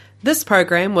This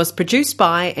program was produced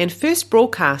by and first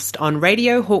broadcast on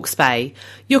Radio Hawke's Bay,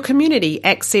 your community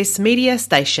access media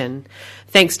station.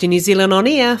 Thanks to New Zealand On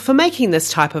Air for making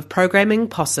this type of programming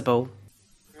possible.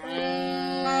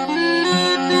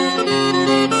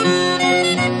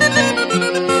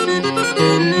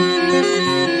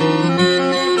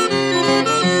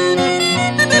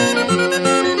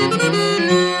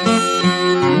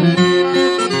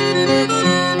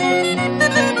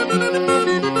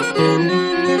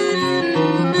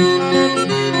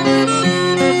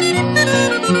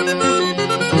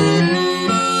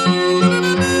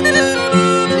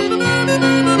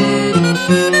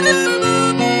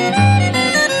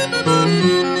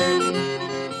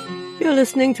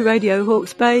 Listening to Radio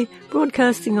Hawke's Bay,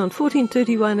 broadcasting on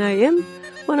 1431 AM,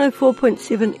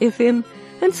 104.7 FM,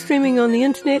 and streaming on the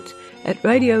internet at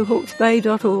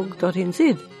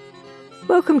radiohawksbay.org.nz.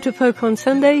 Welcome to Folk on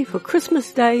Sunday for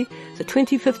Christmas Day, the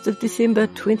 25th of December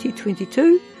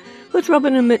 2022, with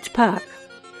Robin and Mitch Park.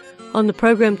 On the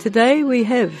program today we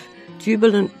have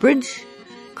Jubilant Bridge,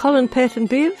 Colin, Pat and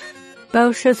Bev,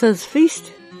 Belshazzar's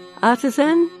Feast,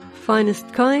 Artisan,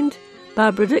 Finest Kind,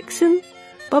 Barbara Dixon,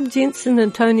 Bob Jensen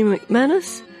and Tony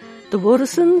McManus, the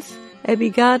Watersons, Abby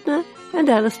Gardner and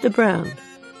Alistair Brown.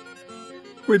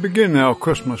 We begin our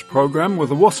Christmas program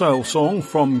with a wassail song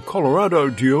from Colorado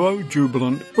duo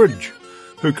Jubilant Bridge,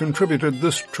 who contributed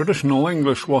this traditional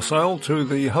English wassail to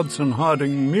the Hudson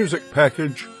Harding music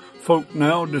package Folk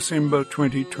Now December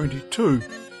 2022.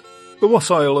 The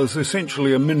wassail is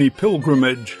essentially a mini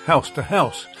pilgrimage house to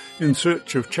house in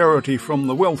search of charity from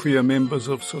the wealthier members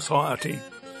of society.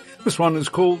 This one is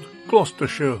called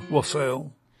Gloucestershire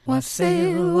Wassail.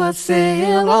 Wassail,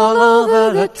 wassail, all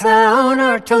over the town.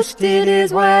 Our toast it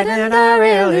is white and our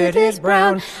ale it is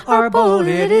brown. Our bowl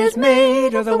it is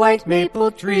made of the white maple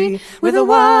tree. With a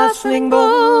wassailing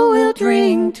bowl we'll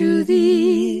drink to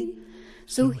thee.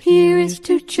 So here is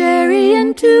to Cherry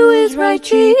and to his right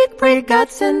cheek. Pray God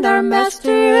send our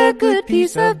master a good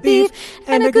piece of beef,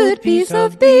 and a good piece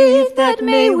of beef that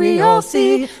may we all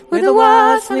see. With a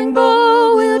wassailing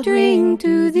bowl we'll drink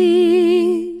to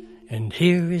thee. And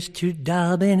here is to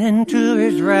Dobbin and to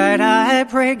his right eye.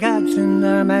 Pray God send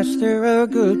our master a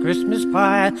good Christmas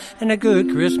pie, and a good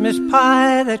Christmas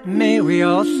pie that may we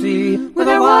all see. With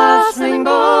our wassailing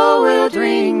bowl we'll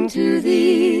drink to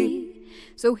thee.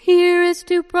 So here is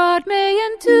to Broadmay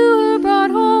and to her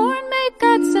Broadhorn. May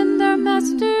God send our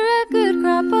master a good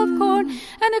crop of corn,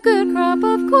 and a good crop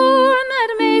of corn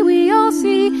that may we all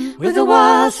see. With a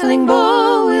wassailing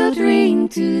bowl we'll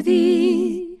drink to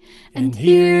thee. And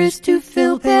here is to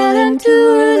Philpell and to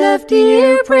her left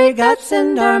ear. Pray God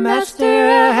send our master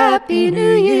a happy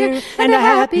new year, and a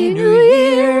happy new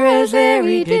year as ere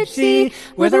we did see.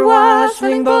 With our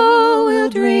wassailing bowl we'll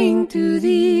drink to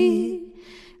thee.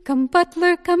 Come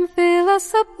butler, come fill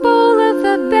us a bowl of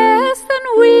the best,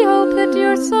 and we hope that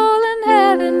your soul in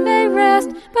heaven may rest.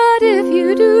 But if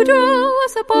you do draw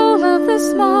us a bowl of the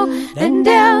small, then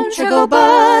down shall go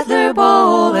butler,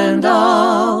 bowl and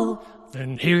all.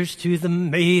 Then here's to the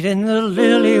maid in the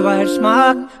lily-white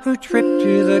smock, who tripped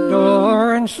to the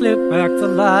door and slipped back the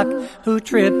lock, who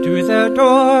tripped to the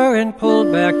door and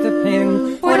pulled back the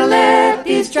pin, for to let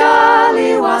these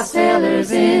jolly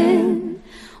wassailers in.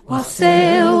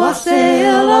 Wassail,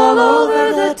 wassail, all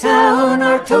over the town.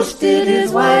 Our toast it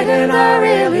is white and our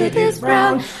ale it is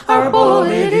brown. Our bowl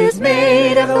it is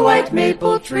made of the white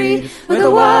maple tree. With a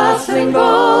wassailing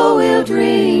bowl we'll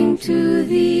drink to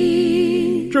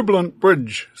thee. Jubilant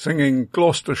Bridge singing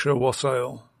Gloucestershire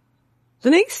Wassail.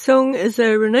 The next song is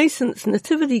a Renaissance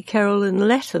nativity carol in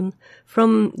Latin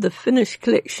from the Finnish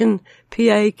collection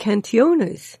Pie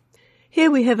Cantiones. Here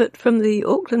we have it from the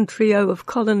Auckland trio of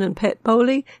Colin and Pat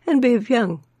Bowley and Bev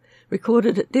Young,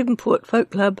 recorded at Devonport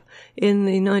Folk Club in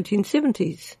the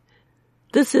 1970s.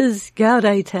 This is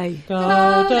Gaudete.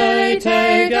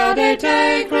 Gaudete,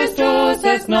 Gaudete, Christus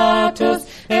es natus,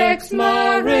 ex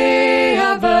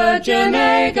Maria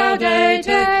Virgine.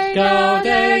 Gaudete,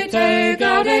 Gaudete,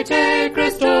 Gaudete,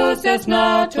 Christus es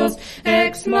natus,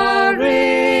 ex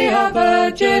Maria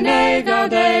Virgine.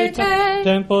 Gaudete.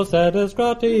 Tempus edis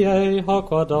gratiae, hoc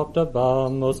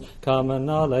adoptabamus,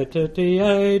 caminale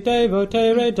titiae,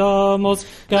 devotere damus.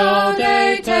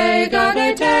 Gaudete,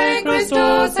 Gaudete,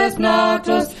 Christus es natus,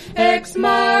 ex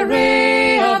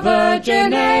Maria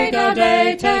Virgine.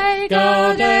 Gaudete,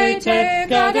 Gaudete,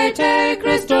 Gaudete,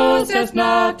 Christus es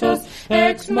natus,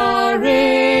 ex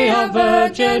Maria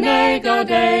Virgine.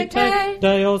 Gaudete.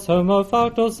 Deus homo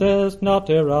factus est,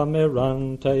 natera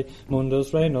mirante,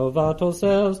 mundus renovatus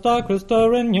est, da Christo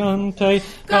regnante.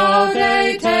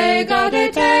 Gaudete,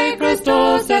 Gaudete,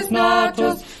 Christus es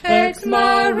natus, ex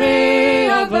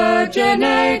Maria Virgine.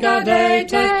 Virgine,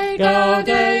 gaudete,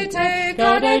 gaudete,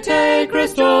 gaudete,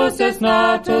 Christus es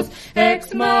natus,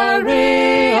 ex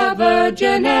Maria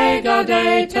Virgine,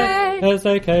 gaudete.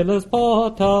 Ezekielus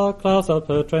porta, clausa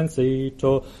per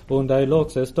transitor, unde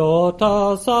luxus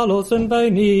dorta, salus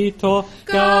invenitor.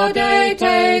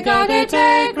 Gaudete,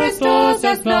 gaudete, Christus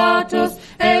es natus,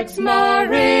 ex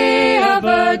Maria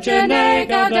Virgine,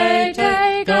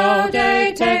 gaudete,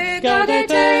 gaudete,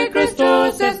 gaudete,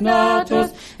 Christus es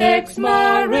natus, ex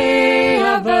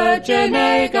Maria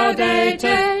Virgine,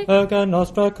 gaudete. Erga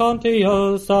nostra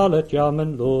contio salit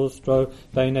jamen lustro,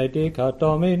 benedicat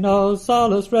Domino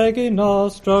salus regi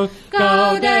nostro.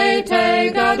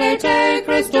 Gaudete, gaudete,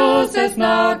 Christus es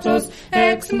natus,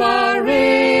 ex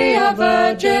Maria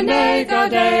Virgine,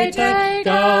 gaudete,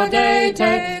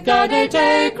 gaudete,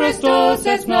 gaudete, Christus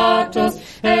es natus,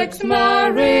 ex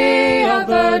Maria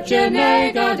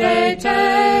Virgine,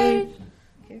 gaudete.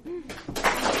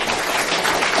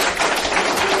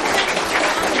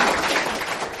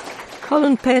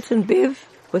 Colin, Pat and Bev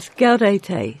with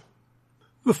Gaudete.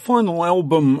 The final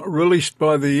album released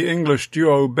by the English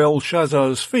duo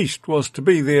Belshazzar's Feast was to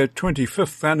be their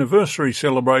 25th anniversary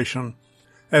celebration.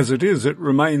 As it is, it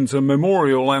remains a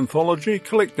memorial anthology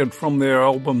collected from their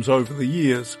albums over the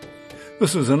years.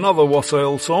 This is another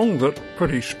wassail song that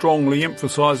pretty strongly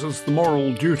emphasises the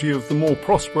moral duty of the more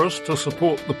prosperous to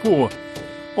support the poor.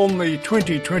 On the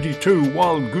 2022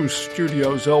 Wild Goose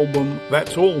Studios album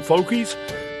That's All Folkies,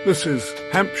 this is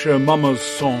Hampshire Mama's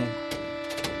Song.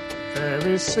 There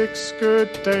is 6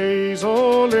 good days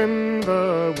all in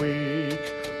the week,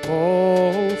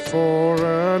 all for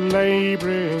a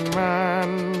labouring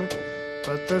man.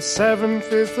 But the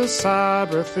 7th is the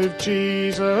Sabbath of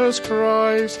Jesus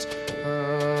Christ,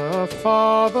 the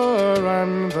Father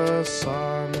and the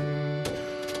Son.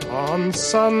 On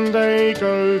Sunday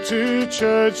go to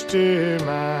church, dear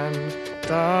man,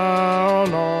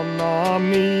 down on our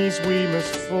knees we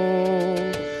must fall,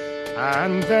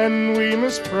 and then we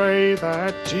must pray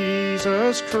that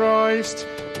Jesus Christ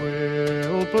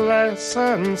will bless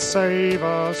and save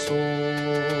us all.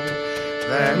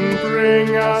 Then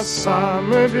bring us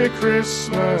some of your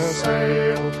Christmas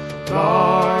ale,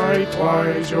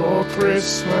 likewise your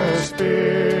Christmas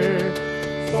beer,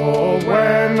 for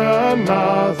when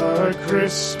another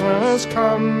Christmas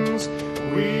comes,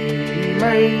 we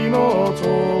may not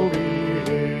all be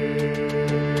here.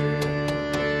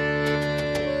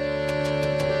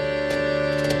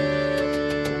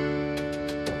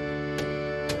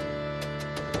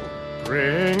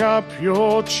 Bring up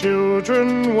your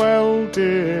children well,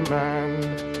 dear man,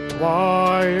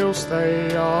 whilst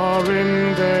they are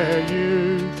in their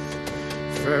youth,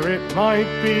 for it might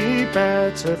be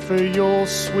better for your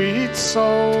sweet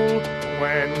soul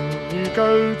when you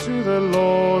go to the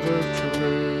Lord of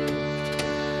truth.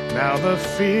 Now the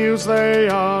fields they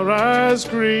are as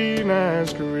green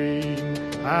as green,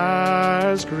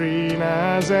 as green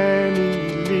as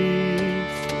any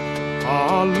leaf.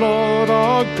 Our Lord,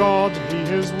 our God, He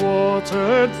has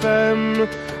watered them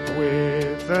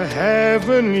with the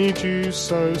heavenly dew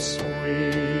so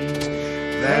sweet.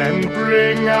 Then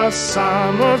bring us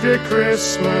some of your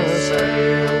Christmas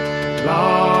ale,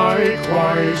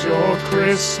 likewise your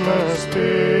Christmas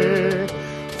beer,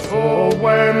 for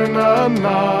when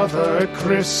another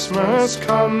Christmas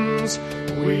comes,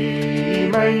 we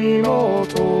may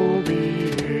not all be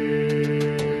here.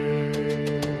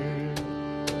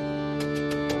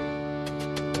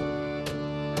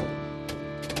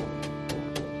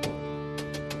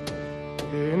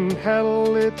 In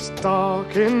hell it's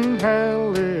dark, in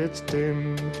hell it's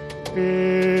dim,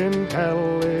 in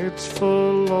hell it's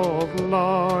full of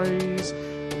lies,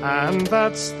 and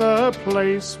that's the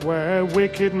place where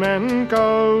wicked men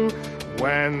go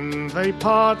when they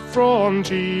part from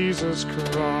Jesus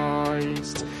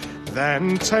Christ.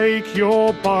 Then take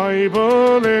your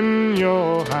Bible in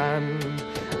your hand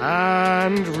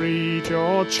and read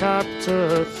your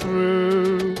chapter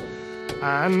through,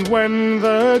 and when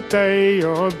the day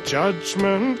of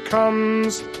judgment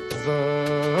comes,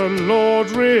 the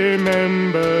Lord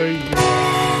remember you.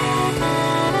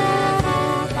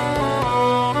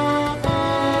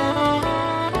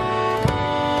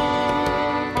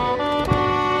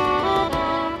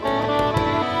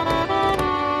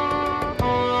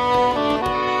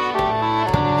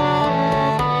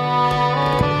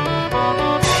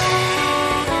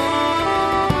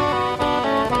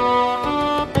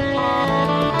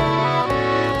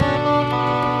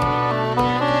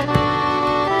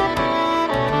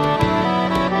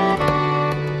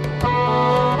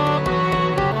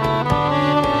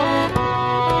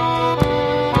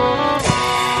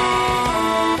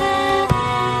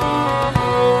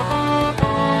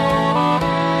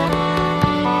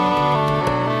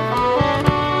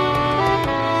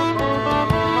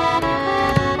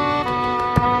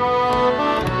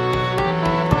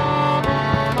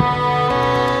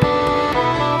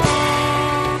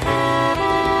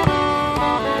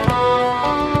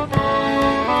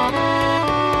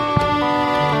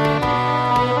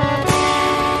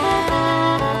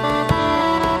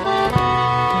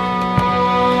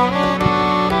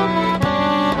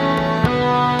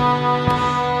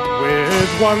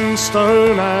 with one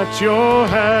stone at your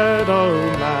head, O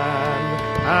man,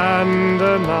 and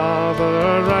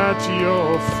another at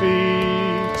your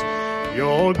feet.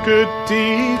 Your good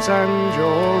deeds and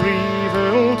your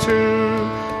evil too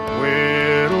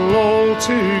will all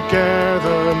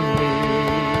together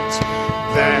meet.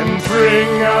 Then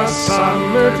bring us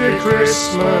some of your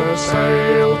Christmas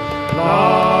ale,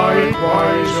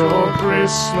 likewise your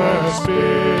Christmas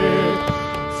beer.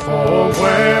 For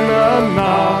when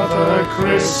another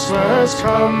Christmas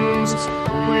comes,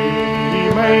 we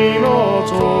may not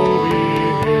all be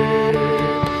here.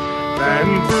 Then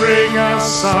bring us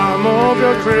some of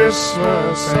your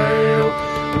Christmas ale,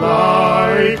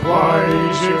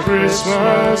 likewise your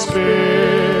Christmas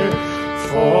beer.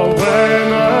 For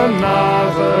when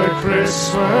another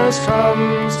Christmas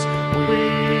comes, we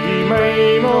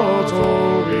may not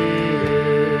all be here.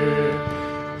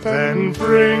 Then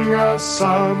bring us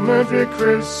some of your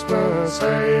Christmas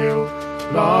ale,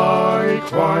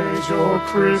 likewise your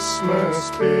Christmas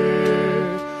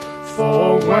beer.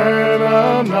 For when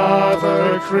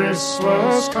another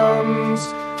Christmas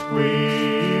comes, we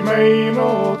may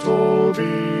not all be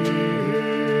here.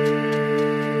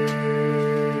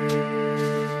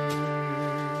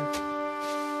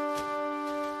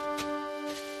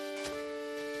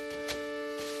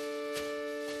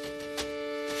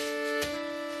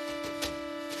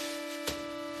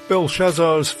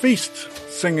 Belshazzar's Feast,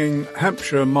 singing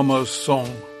Hampshire Mama's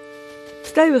Song.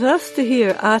 Stay with us to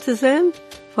hear Artisan,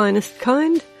 Finest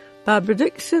Kind, Barbara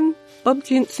Dixon, Bob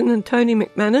Jensen and Tony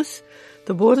McManus,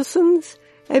 the Watersons,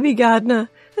 Abby Gardner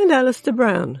and Alistair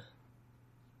Brown.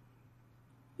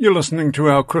 You're listening to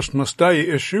our Christmas Day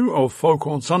issue of Folk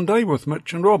on Sunday with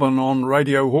Mitch and Robin on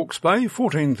Radio Hawke's Bay,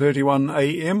 1431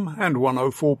 AM and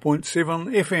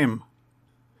 104.7 FM.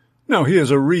 Now here's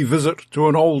a revisit to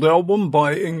an old album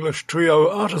by English trio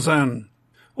Artisan.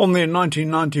 On their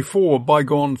 1994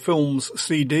 Bygone Films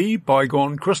CD,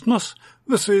 Bygone Christmas,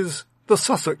 this is The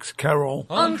Sussex Carol.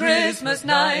 On Christmas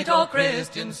night all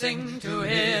Christians sing to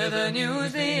hear the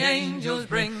news the angels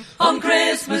bring. On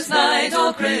Christmas night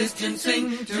all Christians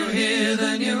sing to hear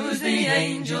the news the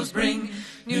angels bring.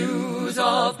 News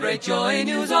of great joy,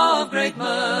 news of great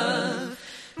mirth,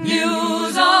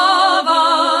 news of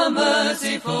our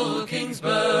merciful King's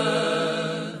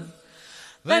birth.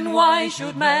 Then why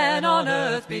should man on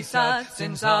earth be sad,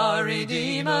 since our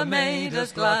Redeemer made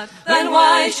us glad? Then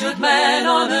why should man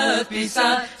on earth be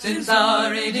sad, since our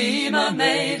Redeemer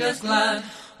made us glad?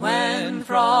 When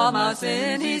from our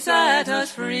sin he set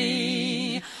us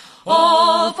free,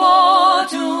 all for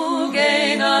to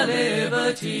gain our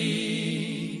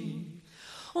liberty.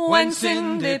 When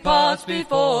sin departs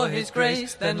before his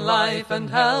grace, then life and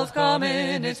health come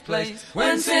in its place.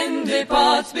 When sin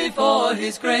departs before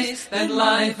his grace, then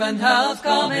life and health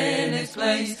come in its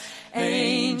place.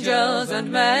 Angels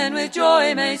and men with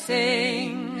joy may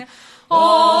sing,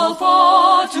 all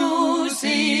for to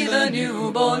see the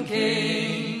newborn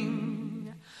King.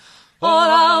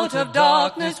 All out of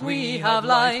darkness we have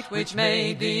light, which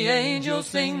made the angels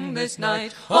sing this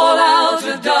night. All out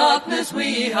of darkness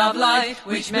we have light,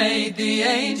 which made the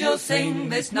angels sing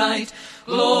this night.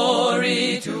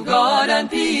 Glory to God and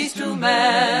peace to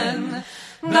men,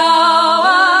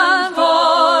 now and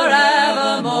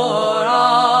forevermore.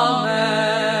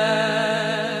 Amen.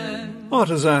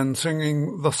 Artisan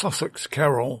singing The Sussex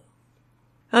Carol.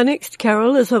 Our next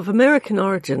carol is of American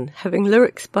origin, having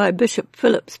lyrics by Bishop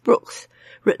Phillips Brooks,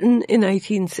 written in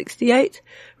 1868,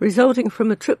 resulting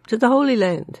from a trip to the Holy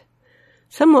Land.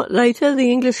 Somewhat later,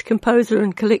 the English composer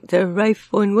and collector Ralph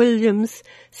Vaughan Williams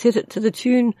set it to the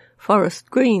tune Forest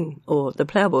Green, or The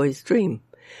Ploughboy's Dream,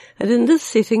 and in this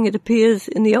setting it appears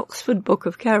in the Oxford Book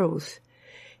of Carols.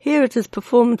 Here it is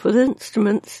performed with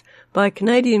instruments by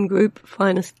Canadian group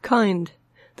Finest Kind.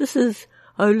 This is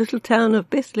O Little Town of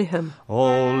Bethlehem.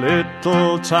 O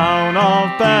little town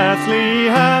of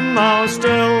Bethlehem, how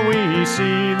still we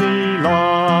see thee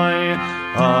lie.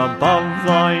 Above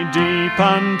thy deep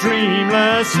and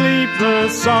dreamless sleep the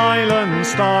silent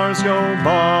stars go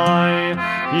by.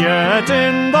 Yet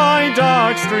in thy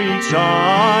dark street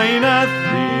shineth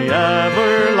the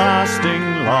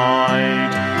everlasting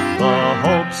light. The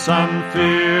hopes and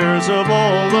fears of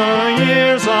all the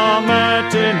years are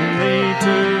met in thee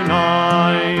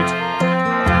tonight.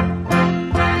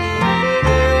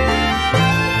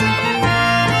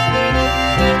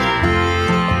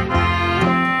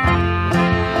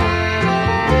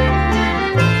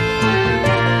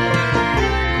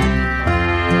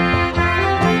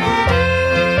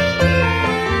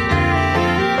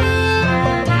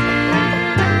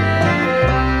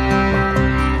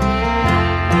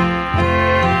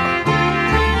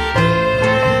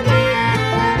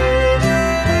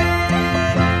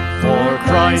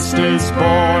 Christ is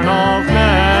born of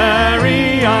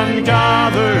Mary and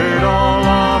gathered all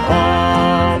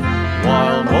above.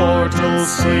 While mortals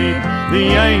sleep,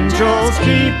 the angels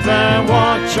keep their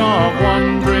watch of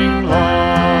wondering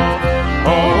love.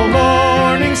 All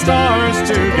morning stars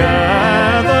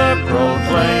together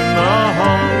proclaim the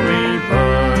holy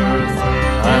birth,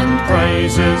 and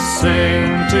praises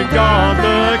sing to God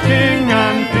the King,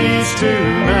 and peace to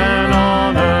men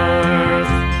on earth.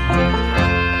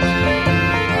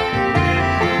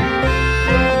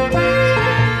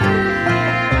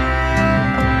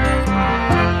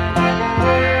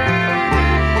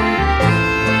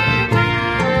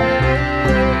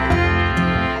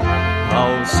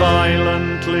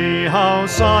 How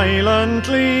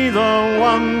silently the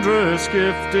wondrous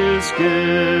gift is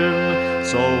given.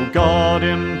 So God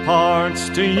imparts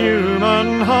to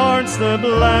human hearts the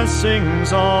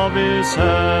blessings of his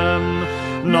hem.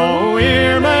 No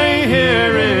ear may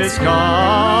hear its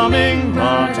coming,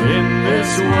 but in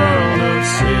this world of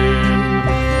sin,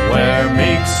 where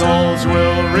meek souls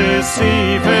will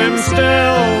receive him,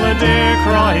 still the dear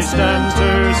Christ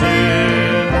enters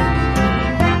in.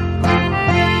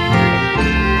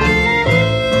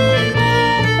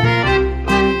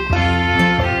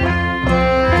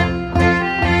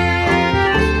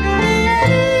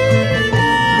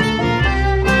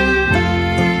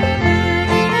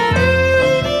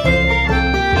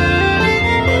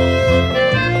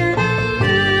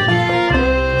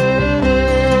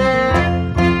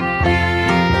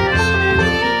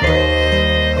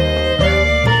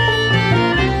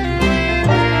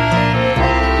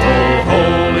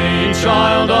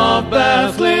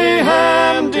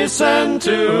 Send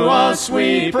to us,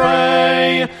 we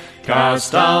pray.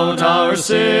 Cast out our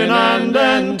sin and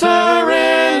enter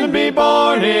in. Be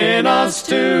born in us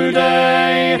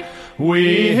today.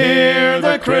 We hear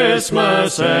the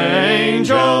Christmas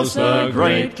angels the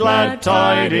great glad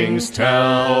tidings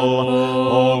tell.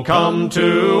 Oh, come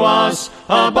to us,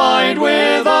 abide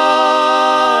with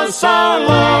us, our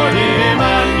Lord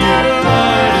Emmanuel,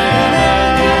 Lord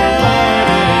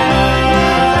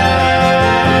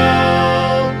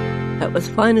That was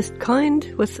Finest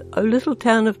Kind with O Little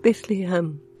Town of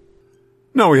Bethlehem.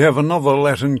 Now we have another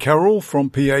Latin carol from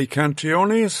P.A.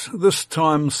 Canciones, this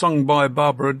time sung by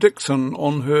Barbara Dixon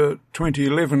on her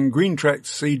 2011 Green Tracks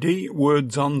CD,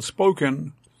 Words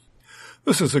Unspoken.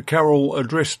 This is a carol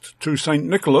addressed to St.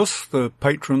 Nicholas, the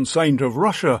patron saint of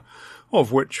Russia,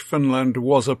 of which Finland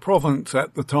was a province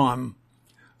at the time.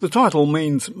 The title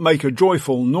means make a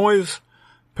joyful noise.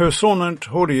 Personant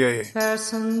hodie.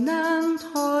 Personant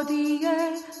hodie,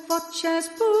 voces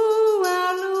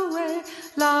puelue,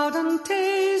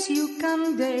 laudantes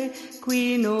iucande,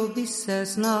 qui nobis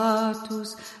es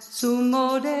natus,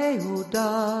 sumo Deo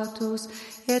datus,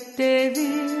 et de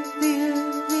vir,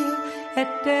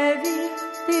 et de vir,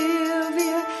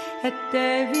 et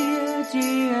de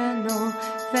virgino,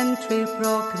 ventre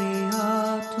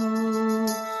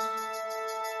procreatus.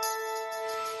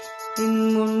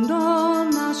 In mundo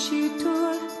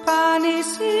nascitur,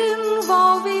 panis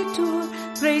involvitur,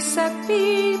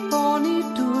 praesepi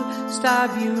ponitur,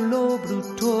 stabulo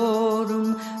brutorum,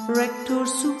 rector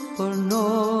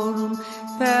supernorum,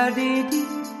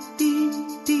 perdidit,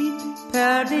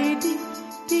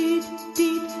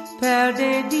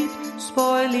 perdidit,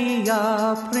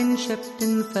 spoilia princept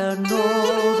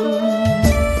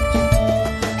infernorum.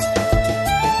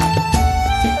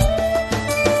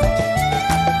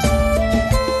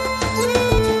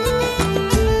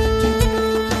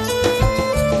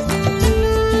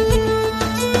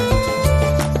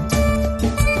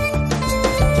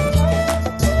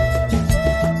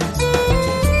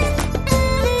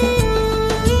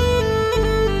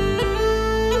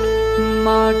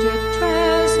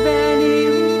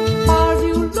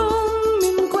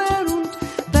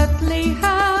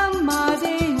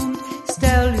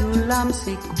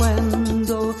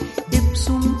 Sequendo,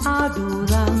 ipsum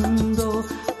adorando,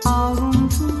 aurum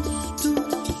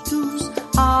tus,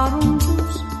 aurum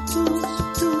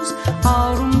tus,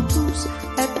 aurum tus,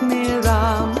 et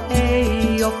miram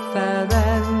ei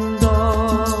offerendo.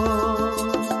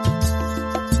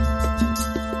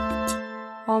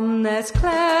 Omnes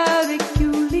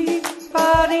clericuli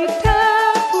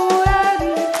pariter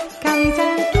pueri,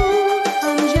 cantantur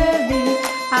angeli,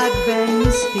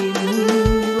 advenis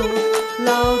mundo,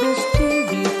 laudes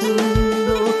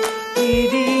dividundo,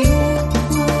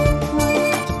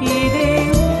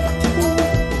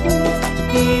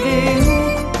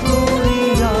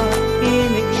 gloria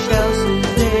in excelsis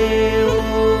Deo.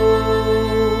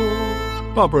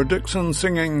 Barbara Dixon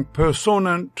singing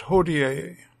Personant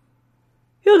hodie.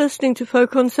 You're listening to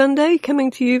Folk on Sunday,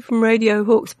 coming to you from Radio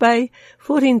Hawke's Bay,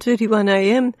 1431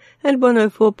 AM and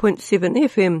 104.7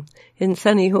 FM in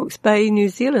sunny Hawke's Bay, New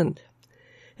Zealand.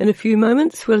 In a few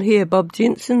moments we'll hear Bob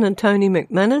Jensen and Tony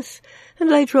McManus,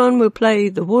 and later on we'll play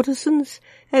The Watersons,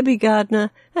 Abby Gardner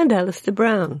and Alistair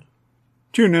Brown.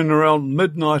 Tune in around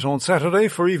midnight on Saturday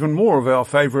for even more of our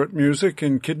favourite music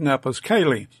in Kidnappers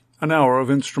Ceilidh, an hour of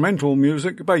instrumental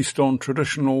music based on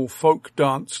traditional folk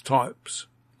dance types.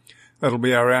 That'll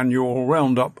be our annual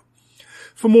roundup.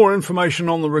 For more information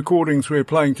on the recordings we're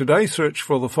playing today, search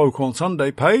for the Folk on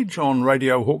Sunday page on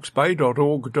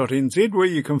radiohawksbay.org.nz, where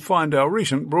you can find our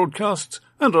recent broadcasts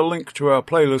and a link to our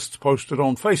playlists posted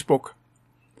on Facebook.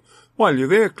 While you're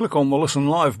there, click on the Listen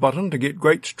Live button to get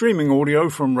great streaming audio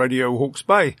from Radio Hawke's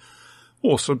Bay,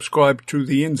 or subscribe to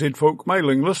the NZ Folk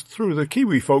mailing list through the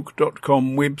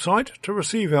kiwifolk.com website to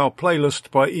receive our playlist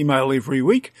by email every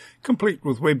week, complete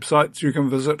with websites you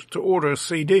can visit to order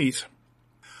CDs.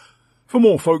 For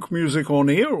more folk music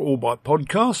on air or by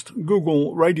podcast,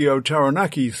 Google Radio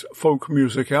Taranaki's Folk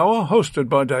Music Hour, hosted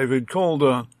by David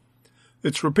Calder.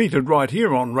 It's repeated right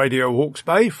here on Radio Hawke's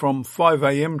Bay from 5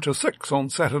 a.m. to 6 on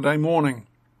Saturday morning.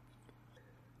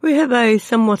 We have a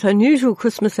somewhat unusual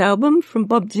Christmas album from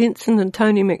Bob Jensen and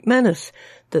Tony McManus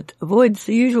that avoids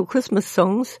the usual Christmas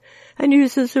songs and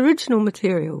uses original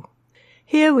material.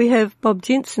 Here we have Bob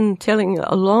Jensen telling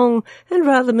a long and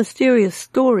rather mysterious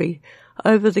story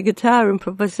over the guitar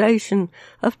improvisation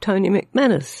of Tony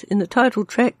McManus in the title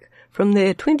track from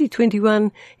their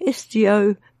 2021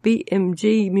 SGO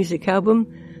BMG music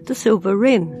album, The Silver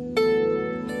Wren.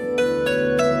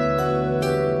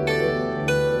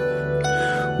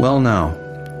 Well now,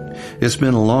 it's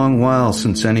been a long while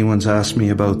since anyone's asked me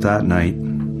about that night.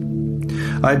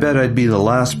 I bet I'd be the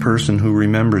last person who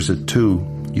remembers it too.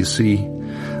 You see,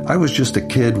 I was just a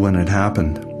kid when it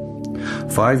happened.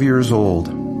 5 years old.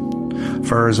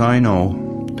 Far as I know,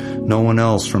 no one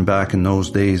else from back in those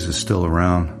days is still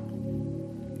around.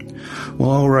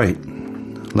 Well, all right.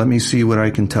 Let me see what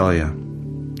I can tell you.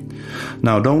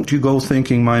 Now, don't you go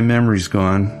thinking my memory's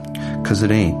gone, 'cause it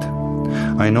ain't.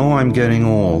 I know I'm getting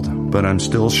old, but I'm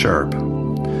still sharp.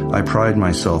 I pride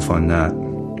myself on that.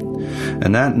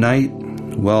 And that night,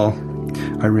 well,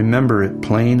 I remember it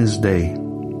plain as day.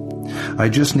 I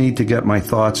just need to get my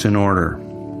thoughts in order.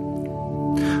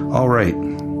 All right.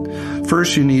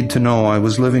 First, you need to know I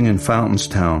was living in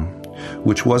Fountainstown,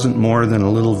 which wasn't more than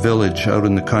a little village out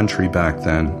in the country back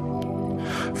then.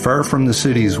 Far from the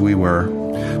cities we were,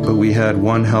 but we had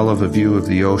one hell of a view of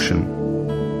the ocean.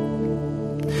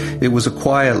 It was a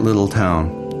quiet little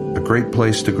town, a great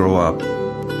place to grow up.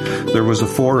 There was a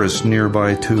forest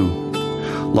nearby too.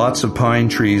 Lots of pine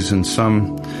trees and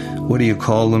some, what do you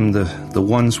call them, the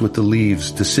ones with the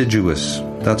leaves, deciduous,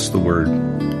 that's the word.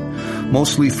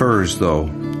 Mostly firs though,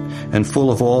 and full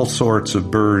of all sorts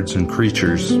of birds and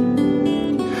creatures.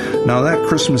 Now that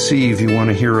Christmas Eve you want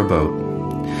to hear about.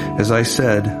 As I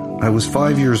said, I was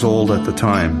 5 years old at the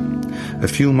time, a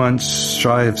few months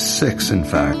shy of 6 in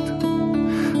fact.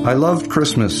 I loved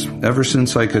Christmas ever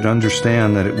since I could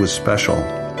understand that it was special.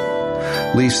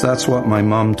 At least that's what my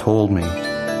mom told me.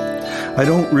 I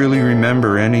don't really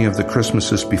remember any of the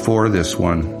Christmases before this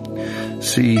one.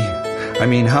 See, I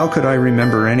mean, how could I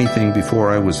remember anything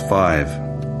before I was 5?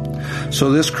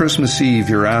 So this Christmas Eve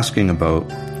you're asking about,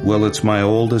 well, it's my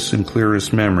oldest and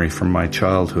clearest memory from my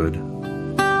childhood.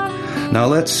 Now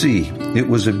let's see. It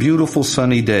was a beautiful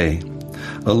sunny day,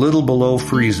 a little below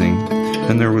freezing,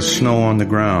 and there was snow on the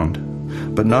ground,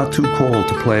 but not too cold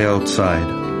to play outside.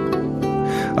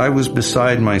 I was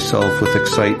beside myself with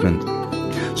excitement,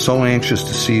 so anxious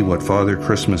to see what Father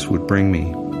Christmas would bring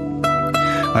me.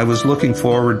 I was looking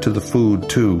forward to the food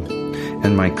too,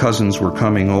 and my cousins were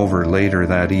coming over later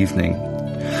that evening.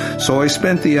 So I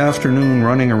spent the afternoon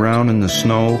running around in the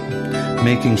snow,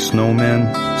 making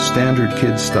snowmen, standard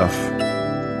kid stuff.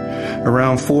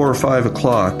 Around 4 or 5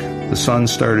 o'clock, the sun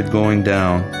started going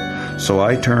down, so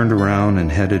I turned around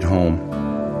and headed home.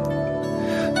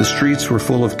 The streets were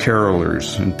full of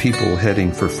carolers and people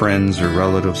heading for friends or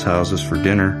relatives' houses for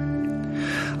dinner.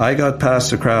 I got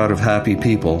past the crowd of happy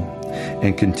people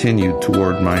and continued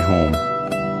toward my home.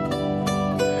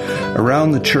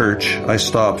 Around the church, I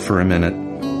stopped for a minute.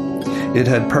 It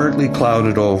had partly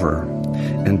clouded over,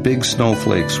 and big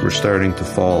snowflakes were starting to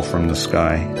fall from the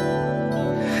sky.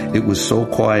 It was so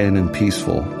quiet and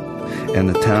peaceful, and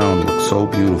the town looked so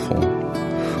beautiful.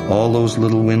 All those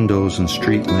little windows and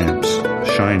street lamps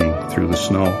shining through the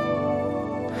snow.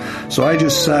 So I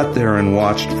just sat there and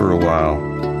watched for a while.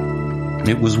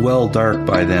 It was well dark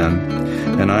by then,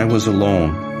 and I was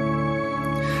alone.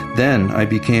 Then I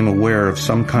became aware of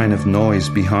some kind of noise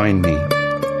behind me,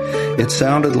 It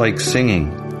sounded like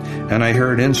singing, and I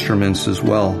heard instruments as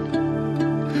well.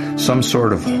 Some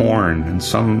sort of horn and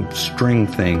some string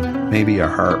thing, maybe a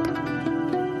harp.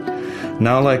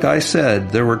 Now, like I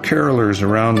said, there were carolers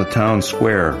around the town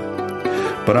square,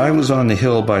 but I was on the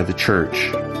hill by the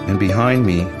church, and behind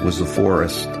me was the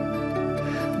forest.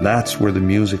 That's where the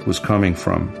music was coming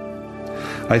from.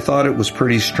 I thought it was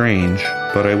pretty strange,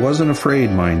 but I wasn't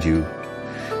afraid, mind you.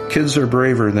 Kids are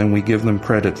braver than we give them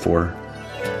credit for.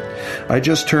 I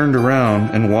just turned around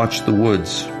and watched the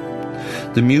woods.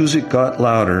 The music got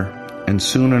louder, and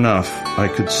soon enough I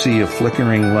could see a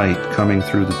flickering light coming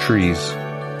through the trees.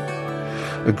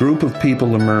 A group of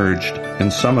people emerged,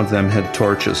 and some of them had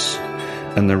torches,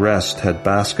 and the rest had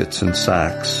baskets and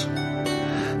sacks.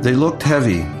 They looked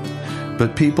heavy,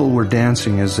 but people were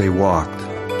dancing as they walked,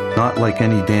 not like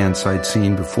any dance I'd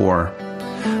seen before,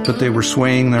 but they were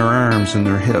swaying their arms and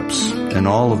their hips, and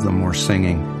all of them were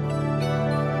singing.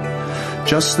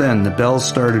 Just then, the bells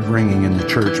started ringing in the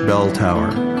church bell tower.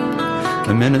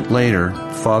 A minute later,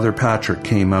 Father Patrick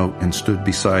came out and stood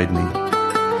beside me.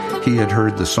 He had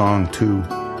heard the song too.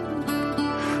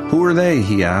 "Who are they?"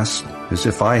 he asked, as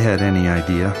if I had any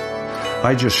idea.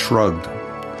 I just shrugged.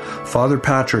 Father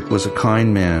Patrick was a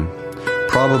kind man,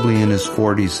 probably in his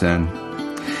 40s then.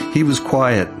 He was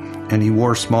quiet, and he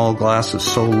wore small glasses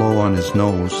so low on his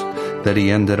nose that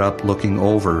he ended up looking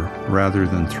over rather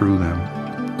than through them.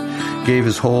 Gave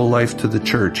his whole life to the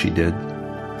church, he did.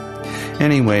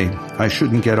 Anyway, I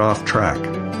shouldn't get off track.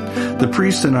 The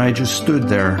priest and I just stood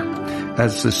there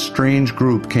as this strange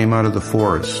group came out of the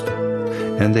forest.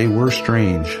 And they were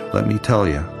strange, let me tell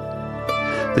you.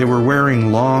 They were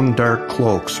wearing long, dark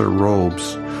cloaks or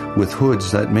robes with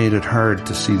hoods that made it hard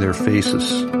to see their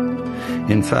faces.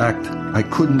 In fact, I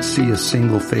couldn't see a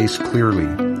single face clearly,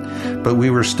 but we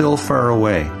were still far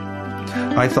away.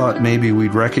 I thought maybe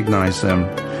we'd recognize them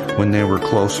when they were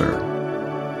closer.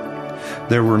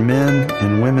 There were men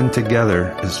and women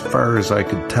together as far as I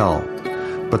could tell,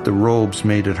 but the robes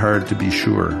made it hard to be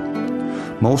sure.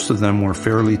 Most of them were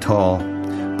fairly tall,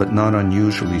 but not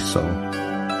unusually so.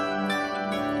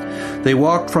 They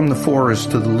walked from the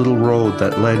forest to the little road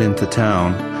that led into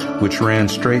town, which ran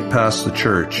straight past the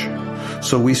church.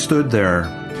 So we stood there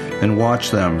and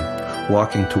watched them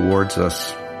walking towards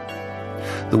us.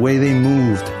 The way they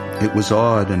moved, it was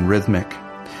odd and rhythmic,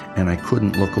 and I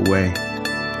couldn't look away.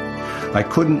 I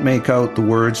couldn't make out the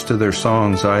words to their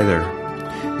songs either.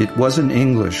 It wasn't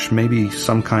English, maybe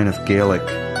some kind of Gaelic,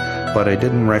 but I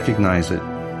didn't recognize it.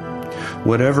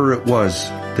 Whatever it was,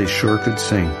 they sure could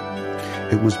sing.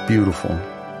 It was beautiful.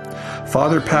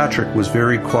 Father Patrick was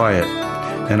very quiet,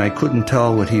 and I couldn't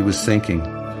tell what he was thinking.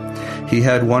 He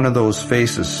had one of those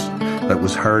faces that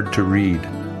was hard to read.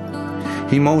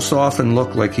 He most often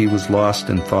looked like he was lost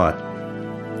in thought.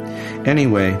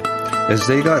 Anyway, as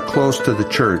they got close to the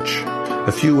church,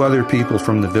 a few other people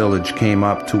from the village came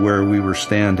up to where we were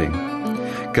standing.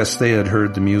 Guess they had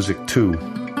heard the music too.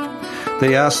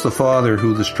 They asked the father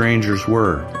who the strangers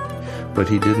were, but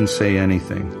he didn't say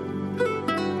anything.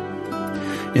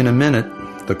 In a minute,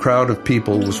 the crowd of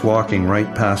people was walking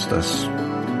right past us.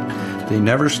 They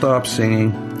never stopped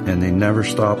singing, and they never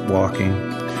stopped walking,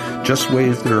 just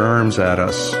waved their arms at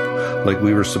us like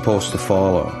we were supposed to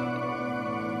follow.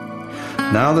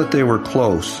 Now that they were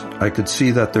close, I could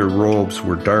see that their robes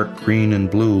were dark green and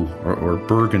blue, or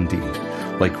burgundy,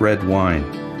 like red wine.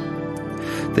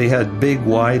 They had big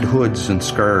wide hoods and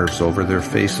scarves over their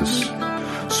faces,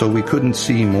 so we couldn't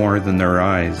see more than their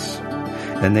eyes.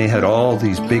 And they had all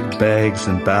these big bags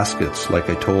and baskets, like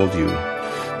I told you.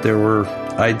 There were,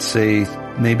 I'd say,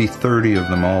 maybe 30 of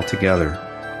them all together.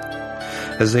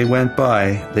 As they went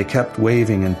by, they kept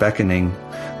waving and beckoning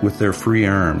with their free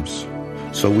arms.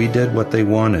 So we did what they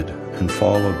wanted and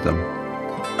followed them.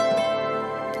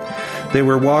 They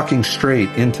were walking straight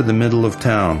into the middle of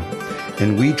town,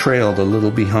 and we trailed a little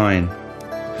behind.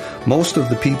 Most of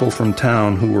the people from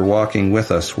town who were walking with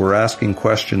us were asking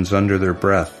questions under their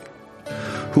breath.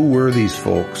 Who were these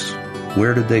folks?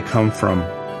 Where did they come from?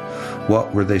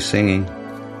 What were they singing?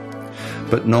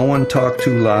 But no one talked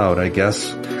too loud, I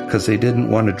guess, because they didn't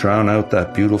want to drown out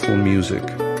that beautiful music.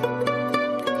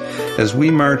 As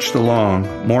we marched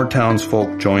along, more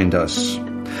townsfolk joined us.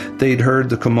 They'd heard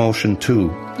the commotion too,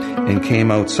 and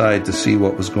came outside to see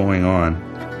what was going on.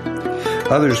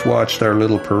 Others watched our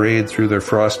little parade through their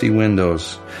frosty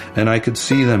windows, and I could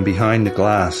see them behind the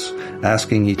glass,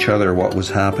 asking each other what was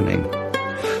happening.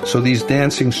 So these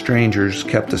dancing strangers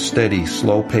kept a steady,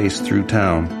 slow pace through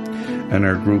town, and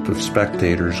our group of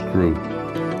spectators grew.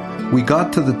 We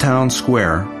got to the town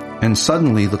square, and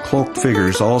suddenly the cloaked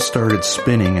figures all started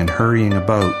spinning and hurrying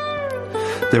about.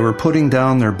 They were putting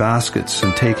down their baskets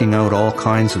and taking out all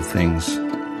kinds of things.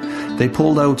 They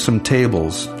pulled out some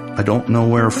tables, I don't know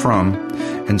where from,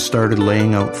 and started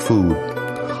laying out food.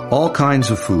 All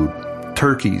kinds of food,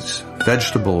 turkeys,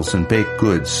 vegetables, and baked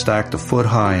goods stacked a foot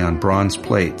high on bronze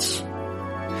plates.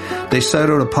 They set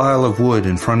out a pile of wood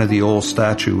in front of the old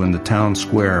statue in the town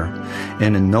square,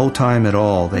 and in no time at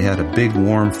all they had a big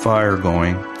warm fire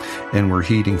going and were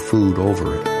heating food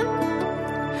over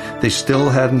it. They still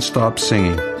hadn't stopped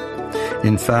singing.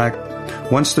 In fact,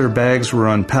 once their bags were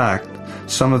unpacked,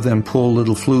 some of them pulled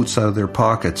little flutes out of their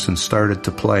pockets and started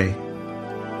to play.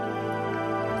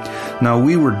 Now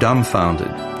we were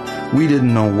dumbfounded. We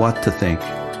didn't know what to think.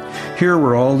 Here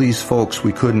were all these folks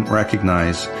we couldn't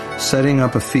recognize, setting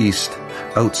up a feast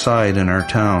outside in our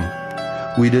town.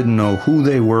 We didn't know who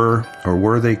they were or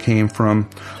where they came from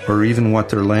or even what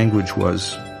their language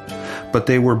was. But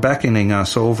they were beckoning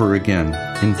us over again,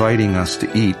 inviting us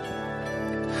to eat.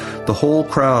 The whole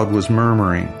crowd was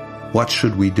murmuring, "What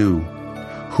should we do?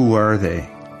 Who are they?"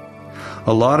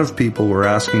 A lot of people were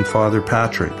asking Father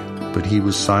Patrick, but he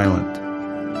was silent.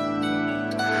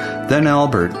 Then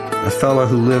Albert, a fellow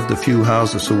who lived a few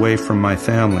houses away from my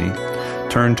family,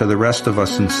 turned to the rest of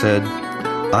us and said,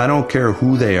 "I don't care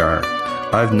who they are.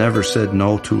 I've never said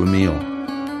no to a meal."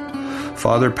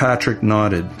 Father Patrick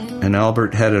nodded, and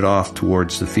Albert headed off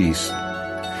towards the feast.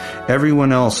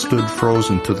 Everyone else stood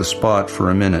frozen to the spot for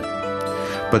a minute,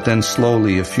 but then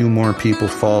slowly a few more people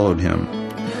followed him,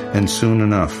 and soon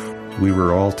enough we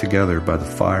were all together by the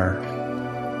fire.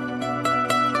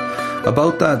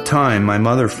 About that time my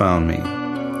mother found me.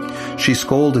 She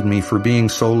scolded me for being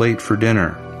so late for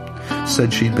dinner,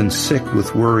 said she'd been sick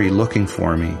with worry looking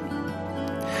for me.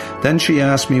 Then she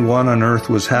asked me what on earth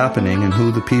was happening and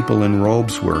who the people in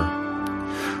robes were.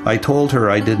 I told her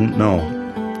I didn't know.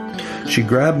 She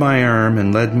grabbed my arm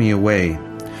and led me away,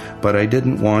 but I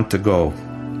didn't want to go.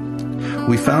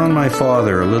 We found my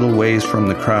father a little ways from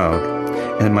the crowd,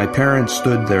 and my parents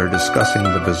stood there discussing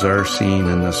the bizarre scene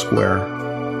in the square.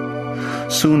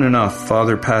 Soon enough,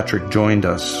 Father Patrick joined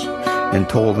us and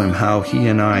told them how he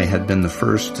and I had been the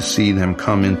first to see them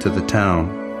come into the town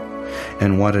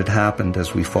and what had happened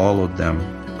as we followed them.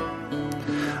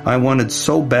 I wanted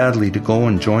so badly to go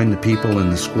and join the people in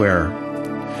the square.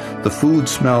 The food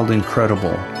smelled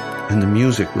incredible and the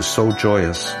music was so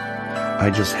joyous. I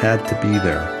just had to be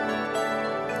there.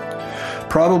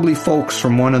 Probably folks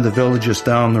from one of the villages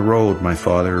down the road, my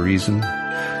father reasoned,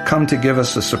 come to give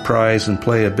us a surprise and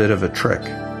play a bit of a trick.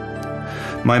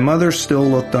 My mother still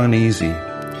looked uneasy,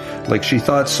 like she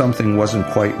thought something wasn't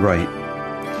quite right.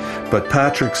 But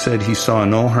Patrick said he saw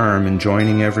no harm in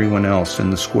joining everyone else in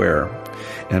the square,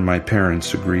 and my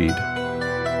parents agreed.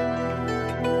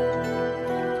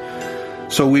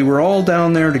 So we were all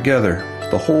down there together,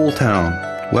 the whole town.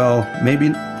 Well,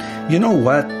 maybe, you know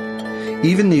what?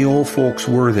 Even the old folks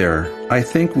were there. I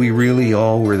think we really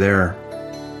all were there.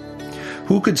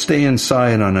 Who could stay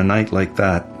inside on a night like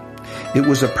that? It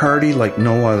was a party like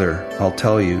no other, I'll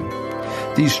tell you.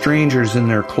 These strangers in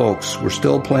their cloaks were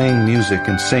still playing music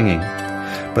and singing,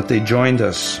 but they joined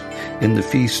us in the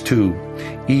feast too,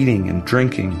 eating and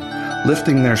drinking,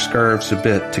 lifting their scarves a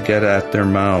bit to get at their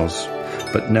mouths,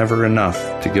 but never enough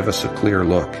to give us a clear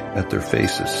look at their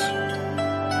faces.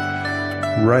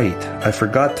 Right, I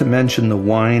forgot to mention the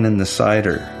wine and the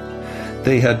cider.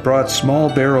 They had brought small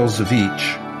barrels of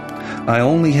each. I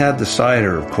only had the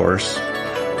cider, of course.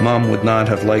 Mom would not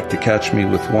have liked to catch me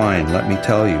with wine, let me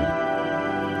tell you.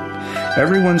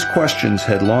 Everyone's questions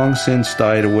had long since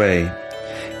died away.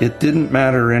 It didn't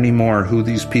matter anymore who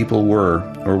these people were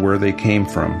or where they came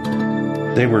from.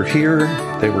 They were here,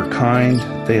 they were kind,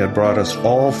 they had brought us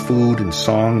all food and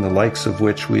song, the likes of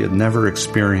which we had never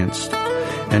experienced.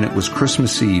 And it was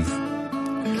Christmas Eve.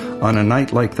 On a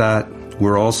night like that,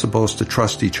 we're all supposed to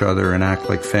trust each other and act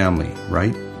like family,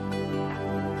 right?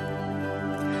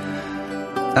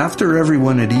 After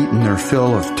everyone had eaten their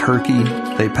fill of turkey,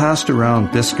 they passed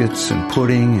around biscuits and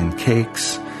pudding and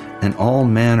cakes and all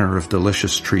manner of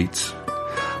delicious treats.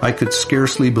 I could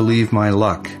scarcely believe my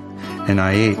luck, and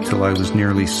I ate till I was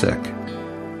nearly sick.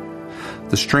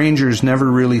 The strangers never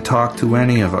really talked to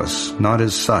any of us, not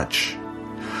as such.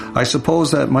 I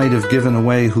suppose that might have given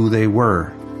away who they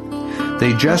were.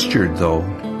 They gestured, though,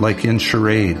 like in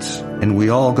charades, and we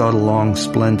all got along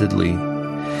splendidly.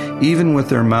 Even with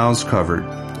their mouths covered,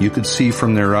 you could see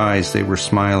from their eyes they were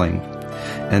smiling,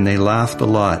 and they laughed a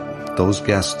lot, those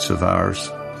guests of ours.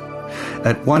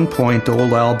 At one point,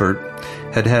 old Albert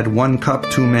had had 1 cup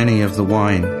too many of the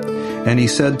wine, and he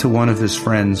said to one of his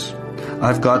friends,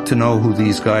 "I've got to know who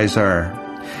these guys are."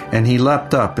 And he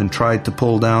leapt up and tried to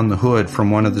pull down the hood from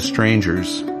one of the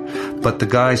strangers, but the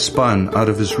guy spun out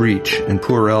of his reach and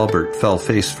poor Albert fell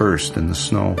face first in the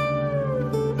snow.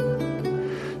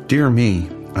 Dear me,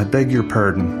 I beg your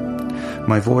pardon.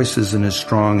 My voice isn't as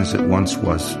strong as it once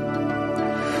was.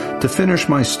 To finish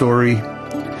my story,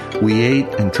 we ate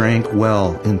and drank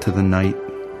well into the night.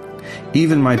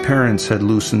 Even my parents had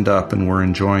loosened up and were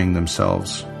enjoying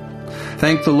themselves.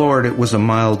 Thank the Lord it was a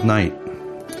mild night.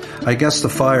 I guess the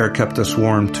fire kept us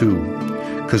warm too,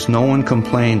 'cause no one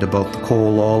complained about the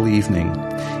cold all evening,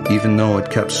 even though it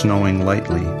kept snowing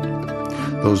lightly.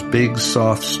 Those big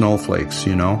soft snowflakes,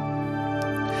 you know.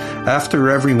 After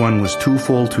everyone was too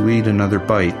full to eat another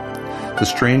bite, the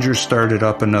strangers started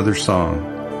up another song.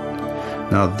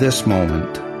 Now this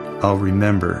moment I'll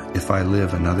remember if I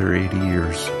live another 80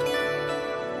 years.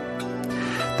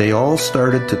 They all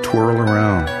started to twirl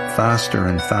around, faster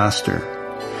and faster,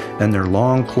 and their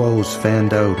long clothes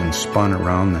fanned out and spun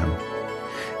around them.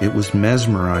 It was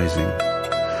mesmerizing.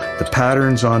 The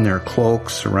patterns on their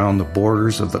cloaks around the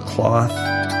borders of the cloth,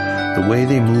 the way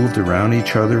they moved around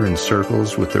each other in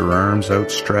circles with their arms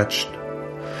outstretched,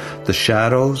 the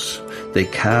shadows they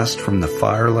cast from the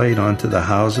firelight onto the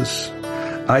houses.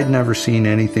 I'd never seen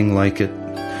anything like it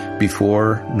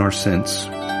before nor since.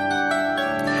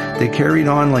 They carried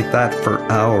on like that for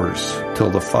hours till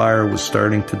the fire was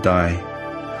starting to die.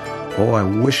 Oh, I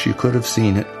wish you could have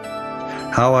seen it.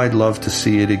 How I'd love to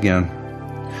see it again.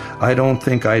 I don't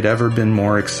think I'd ever been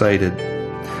more excited,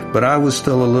 but I was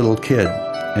still a little kid,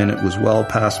 and it was well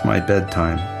past my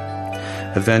bedtime.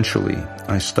 Eventually,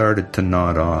 I started to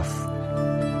nod off.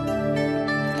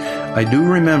 I do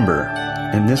remember,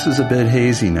 and this is a bit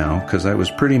hazy now because I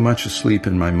was pretty much asleep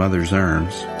in my mother's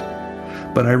arms,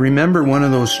 but I remember one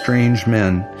of those strange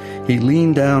men. He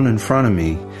leaned down in front of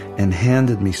me and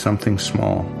handed me something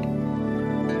small.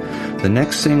 The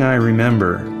next thing I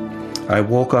remember, I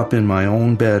woke up in my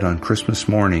own bed on Christmas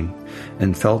morning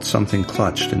and felt something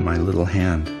clutched in my little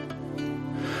hand.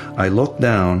 I looked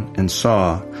down and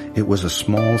saw it was a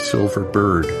small silver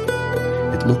bird.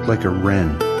 It looked like a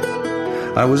wren.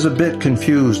 I was a bit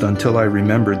confused until I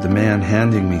remembered the man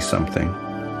handing me something.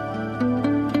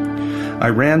 I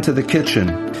ran to the kitchen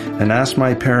and asked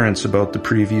my parents about the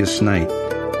previous night.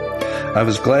 I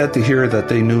was glad to hear that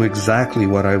they knew exactly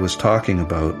what I was talking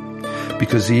about,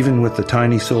 because even with the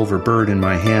tiny silver bird in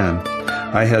my hand,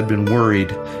 I had been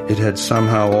worried it had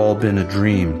somehow all been a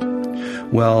dream.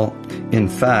 Well, in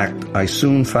fact, I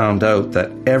soon found out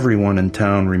that everyone in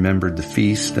town remembered the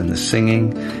feast and the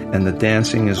singing and the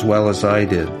dancing as well as I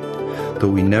did, though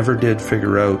we never did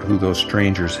figure out who those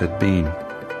strangers had been.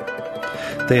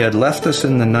 They had left us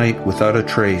in the night without a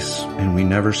trace, and we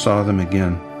never saw them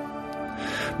again.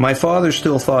 My father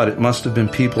still thought it must have been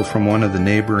people from one of the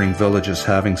neighboring villages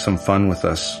having some fun with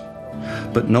us,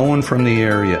 but no one from the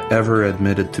area ever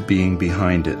admitted to being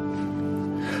behind it.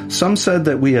 Some said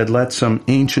that we had let some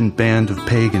ancient band of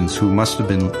pagans who must have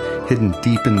been hidden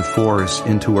deep in the forest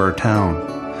into our town,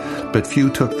 but few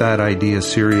took that idea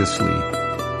seriously.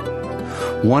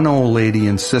 One old lady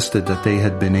insisted that they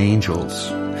had been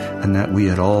angels, and that we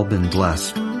had all been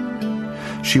blessed.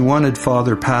 She wanted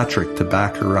Father Patrick to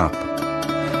back her up,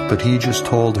 but he just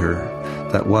told her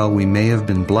that while we may have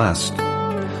been blessed,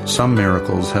 some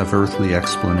miracles have earthly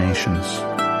explanations.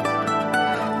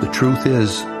 The truth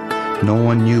is, no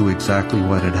one knew exactly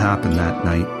what had happened that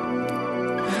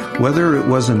night. Whether it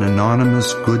was an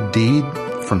anonymous good deed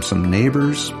from some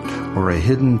neighbors, or a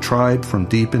hidden tribe from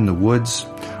deep in the woods,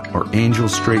 or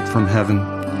angels straight from heaven,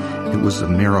 it was a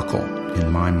miracle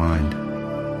in my mind.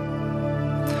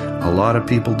 A lot of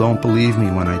people don't believe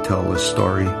me when I tell this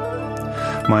story.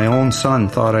 My own son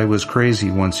thought I was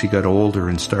crazy once he got older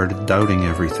and started doubting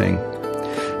everything.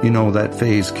 You know, that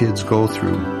phase kids go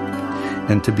through.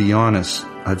 And to be honest,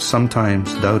 I've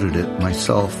sometimes doubted it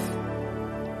myself.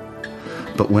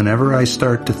 But whenever I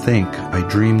start to think I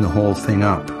dream the whole thing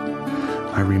up,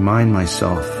 I remind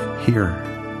myself, here,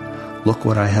 look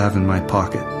what I have in my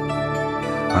pocket.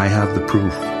 I have the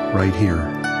proof right here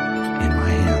in my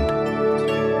hand.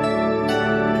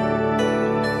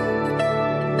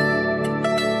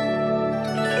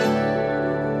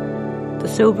 The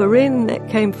Silver Wren, that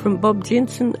came from Bob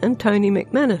Jensen and Tony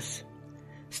McManus.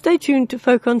 Stay tuned to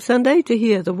Folk on Sunday to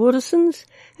hear the Watersons,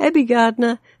 Abby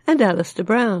Gardner and Alistair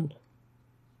Brown.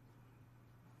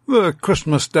 The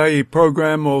Christmas Day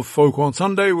programme of Folk on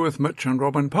Sunday with Mitch and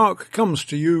Robin Park comes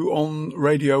to you on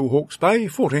Radio Hawke's Bay,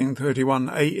 1431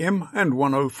 AM and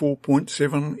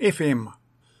 104.7 FM.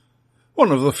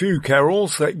 One of the few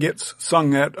carols that gets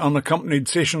sung at unaccompanied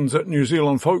sessions at New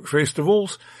Zealand folk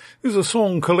festivals is a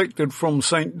song collected from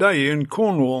St Day in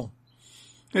Cornwall.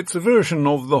 It's a version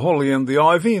of The Holly and the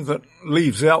Ivy that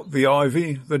leaves out the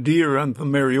ivy, the deer and the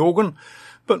merry organ,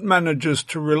 but manages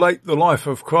to relate the life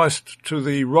of Christ to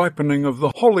the ripening of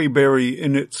the holly berry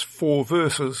in its 4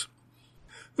 verses.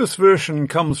 This version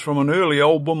comes from an early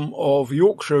album of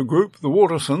Yorkshire group The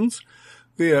Watersons,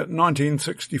 their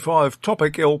 1965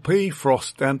 topic LP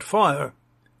Frost and Fire.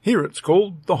 Here it's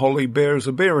called The Holly Bears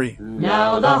a Berry.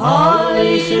 Now the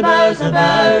holly she bears a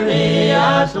berry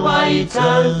as white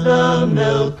as the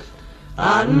milk,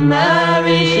 and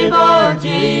Mary she bore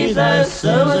Jesus who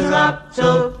was wrapped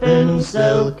up in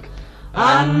silk.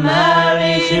 And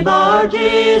Mary she bore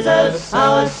Jesus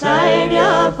our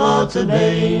Saviour for to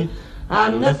be.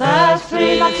 And the first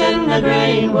tree that's in the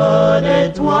greenwood,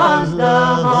 it was the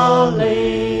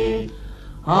holly.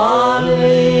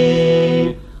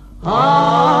 Holly,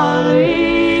 holly.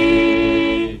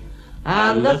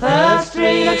 And the first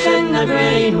tree that's in the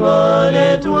greenwood,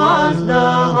 it was the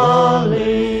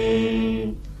holly.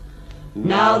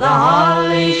 Now the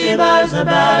holly she bears a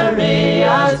berry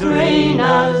as green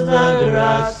as the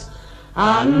grass,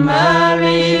 and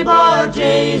Mary she bore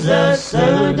Jesus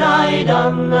who died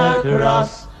on the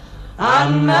cross.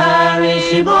 And Mary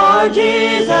she bore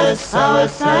Jesus our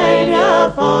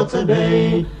Saviour for to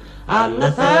be. And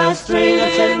the first tree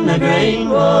that's in the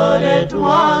greenwood, it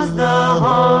was the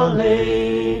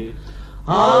holly.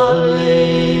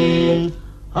 Holly,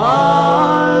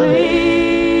 holly.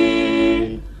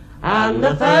 And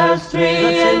the first tree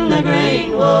that's in the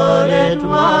greenwood, it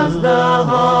was the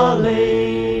holly.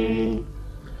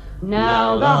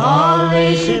 Now the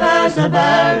holly she bears a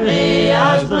berry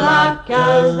as black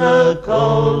as the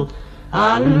coal,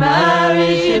 and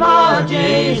Mary she bore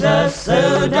Jesus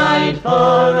who died for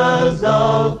us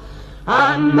all.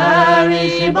 And Mary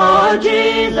she bore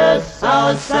Jesus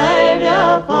our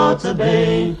Saviour for to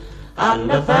be. And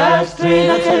the first tree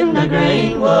that's in the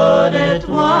greenwood, it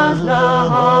was the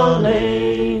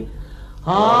holly.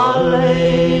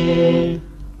 Holly,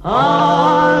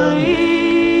 holly.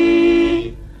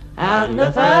 And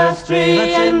the first tree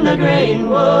that's in the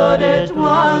greenwood, it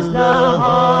was the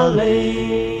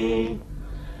holly.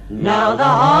 Now the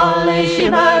holly she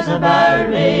bears a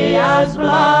berry as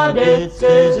blood it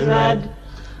is red,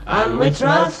 and we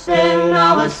trust in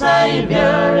our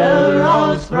Saviour who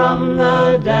rose from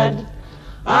the dead.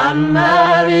 And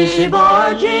Mary she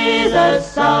bore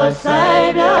Jesus our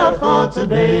Saviour for to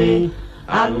be.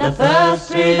 And the first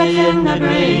tree that's in the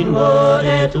greenwood,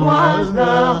 it was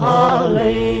the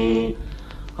holly.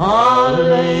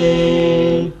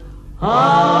 Holly,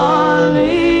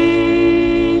 holly.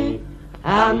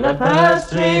 And the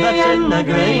first tree that's in the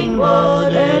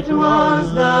greenwood, it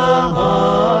was the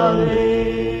holly.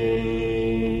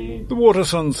 The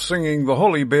Watersons singing The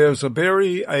Holly Bears a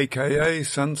Berry, a.k.a.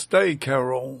 Saint's Day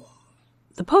Carol.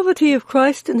 The poverty of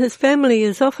Christ and his family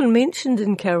is often mentioned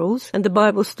in carols and the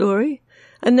Bible story.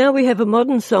 And now we have a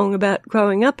modern song about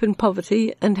growing up in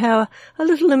poverty and how a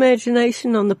little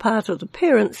imagination on the part of the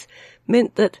parents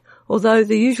meant that, although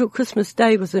the usual Christmas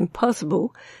day was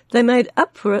impossible, they made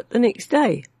up for it the next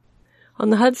day. On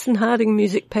the Hudson Harding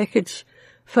music package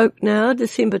Folk Now,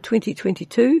 December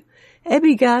 2022,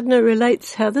 Abby Gardner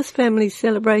relates how this family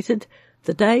celebrated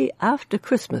the day after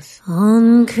Christmas.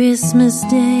 On Christmas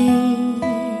Day,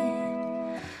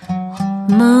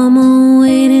 Mama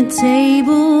waited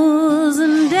tables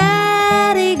and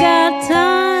Daddy got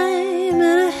time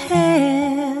and a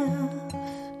half.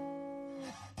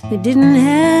 We didn't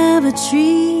have a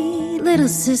tree, little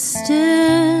sister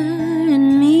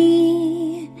and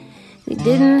me. We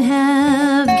didn't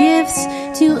have gifts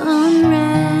to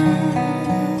unwrap.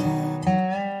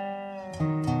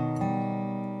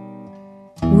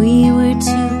 We were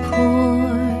too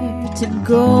poor to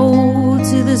go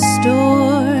to the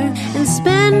store and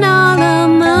spend all the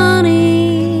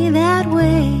money that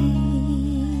way.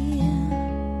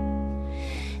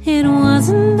 It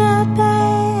wasn't that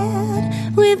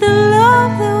bad with the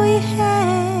love that we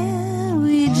had.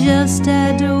 We just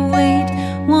had to wait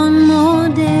one more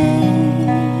day.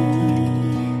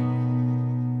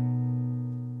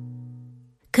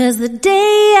 'Cause the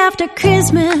day after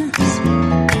Christmas,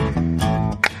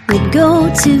 we'd go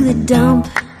to the dump,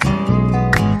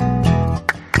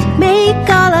 make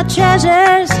all our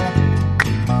treasures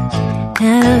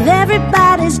out of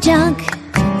everybody's junk.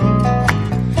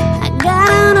 I got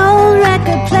an old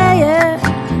record player,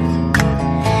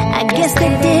 I guess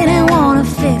they didn't want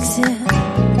to fix it.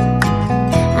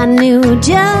 I knew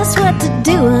just what to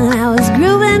do and I was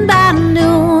grooving by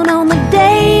noon on the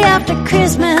day after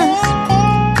Christmas.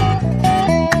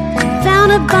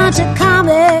 Found a bunch of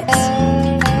comics,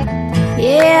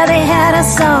 yeah, they had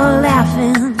us all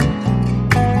laughing.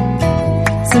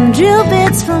 some drill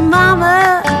bits for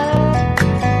Mama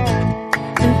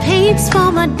and paints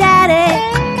for my daddy.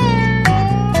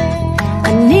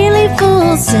 A nearly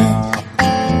full set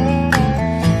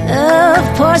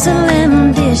of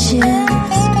porcelain dishes.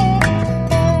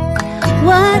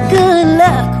 What good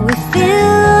luck, we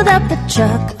filled up the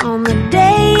truck on the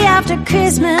day after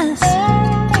Christmas.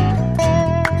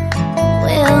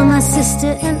 Well, my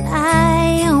sister and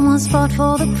I almost fought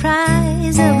for the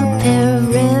prize of a pair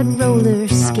of red roller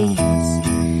skates.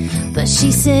 But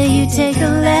she said, you take the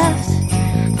left,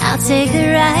 I'll take the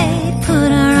right.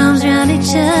 Put our arms around each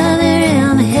other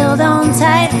and held on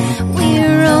tight. We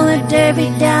roller derby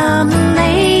down the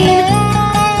lane.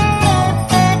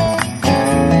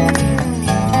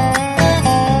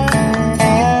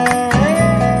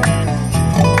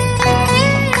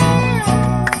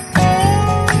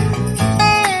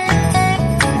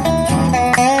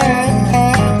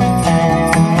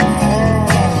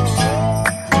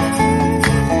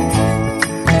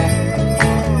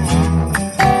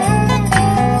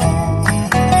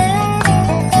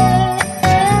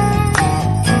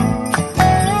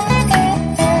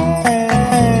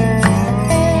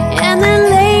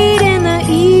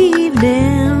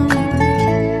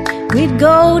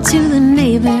 To the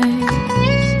neighbors,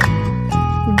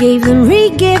 gave them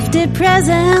re-gifted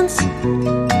presents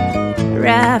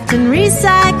wrapped in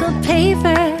recycled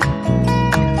paper.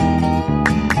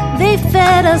 They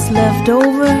fed us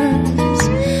leftovers.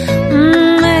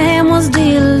 The ham was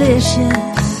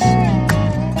delicious.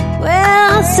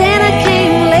 Well, Santa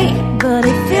came late, but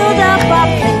he filled up our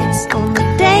plates on the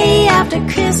day after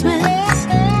Christmas.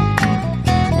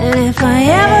 And if I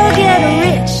ever get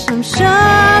rich, I'm sure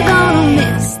gonna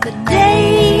miss the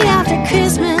day after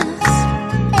Christmas.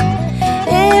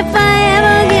 If I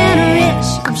ever get rich,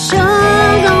 I'm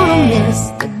sure gonna miss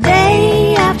the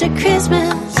day after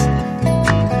Christmas.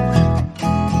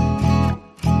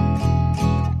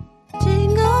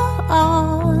 Jingle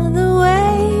all the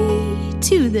way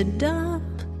to the dump.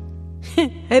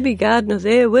 Abby Gardner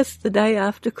there with The Day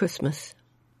After Christmas.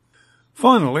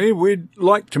 Finally, we'd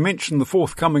like to mention the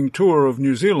forthcoming tour of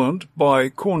New Zealand by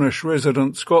Cornish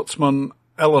resident Scotsman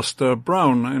Alistair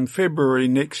Brown in February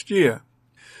next year.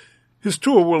 His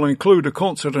tour will include a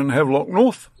concert in Havelock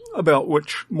North, about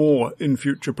which more in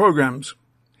future programmes.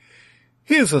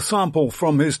 Here's a sample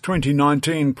from his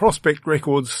 2019 Prospect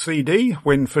Records CD,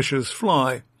 When Fishes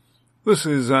Fly. This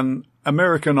is an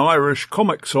American-Irish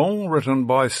comic song written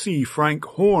by C. Frank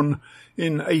Horn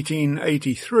in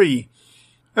 1883.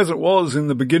 As it was in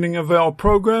the beginning of our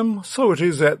program, so it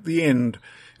is at the end.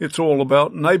 It's all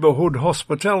about neighbourhood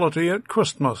hospitality at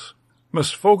Christmas.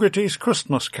 Miss Fogarty's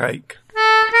Christmas Cake.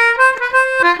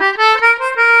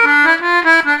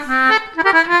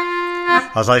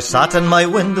 As I sat in my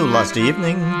window last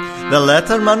evening, the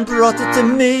letterman brought it to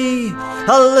me.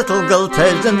 A little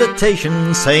gilt-edged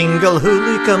invitation saying,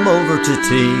 Gilhooly, come over to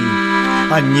tea.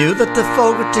 I knew that the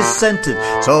Fogartys sent it,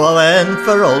 so I went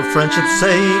for old friendship's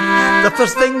sake. The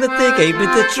first thing that they gave me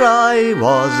to try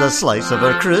was a slice of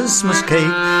her Christmas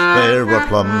cake. There were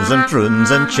plums and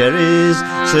prunes and cherries,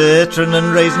 citron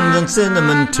and raisins and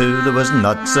cinnamon too. There was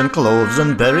nuts and cloves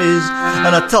and berries,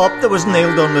 and atop that was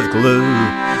nailed on with glue.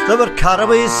 There were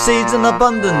caraway seeds in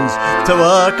abundance to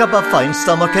work up a fine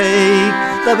stomach ache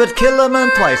that would kill a man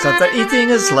twice after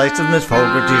eating a slice of Miss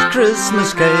Fogarty's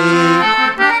Christmas cake.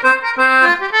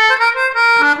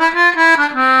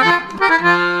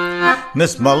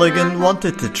 Miss Mulligan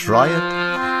wanted to try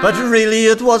it, but really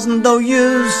it wasn't no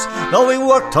use. Though we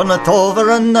worked on it over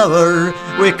an hour,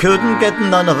 we couldn't get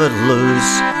none of it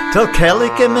loose. Till Kelly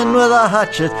came in with a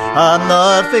hatchet and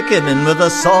Murphy came in with a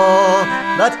saw.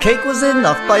 That cake was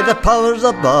enough by the powers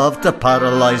above to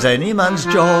paralyse any man's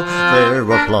jaw. There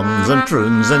were plums and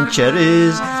prunes and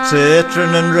cherries,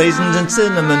 citron and raisins and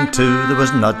cinnamon too. There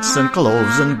was nuts and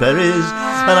cloves and berries,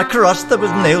 and a crust that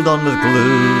was nailed on with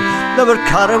glue. There were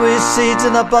caraway seeds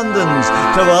in abundance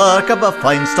to work up a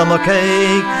fine stomach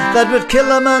ache that would kill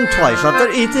a man twice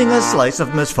after eating a slice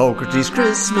of Miss Fogarty's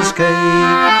Christmas cake.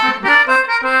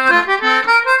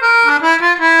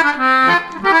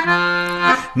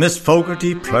 Miss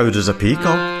Fogarty, proud as a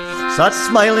peacock, sat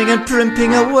smiling and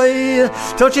primping away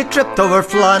till she tripped over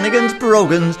Flanagan's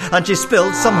brogans and she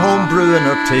spilled some home brew in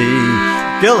her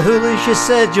tea. Gilhooly, she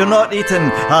said, you're not eating,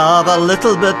 have a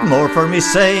little bit more for me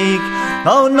sake.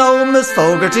 Oh no, Miss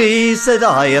Fogarty, said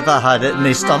I, if I had it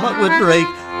my stomach would break.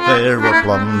 There were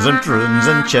plums and prunes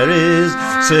and cherries,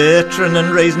 citron and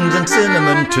raisins and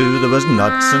cinnamon too. There was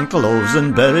nuts and cloves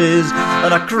and berries,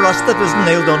 and a crust that was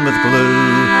nailed on with glue.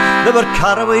 There were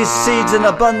caraway seeds in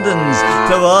abundance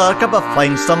to work up a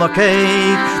fine stomach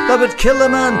ache that would kill a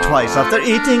man twice after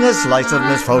eating a slice of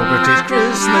Miss Fogarty's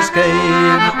Christmas cake.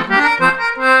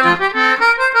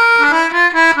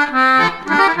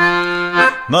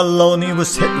 Maloney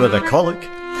was hit with a colic.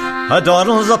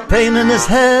 O'Donnell's a pain in his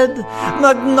head.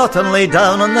 McNaughton lay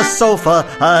down on the sofa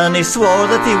and he swore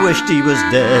that he wished he was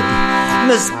dead.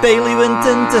 Miss Bailey went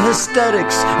into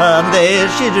hysterics and there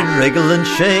she did wriggle and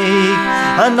shake,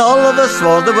 and all of us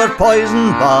swore they were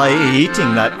poisoned by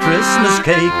eating that Christmas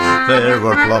cake. There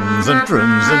were plums and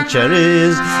prunes and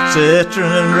cherries,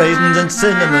 citron and raisins and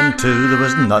cinnamon too. There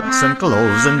was nuts and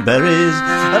cloves and berries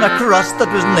and a crust that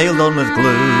was nailed on with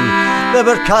glue. There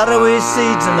were caraway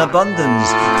seeds in abundance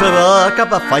to work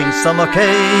up a fine summer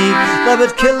cake that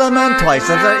would kill a man twice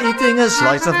after eating a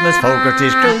slice of Miss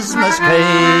Fogarty's Christmas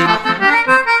cake.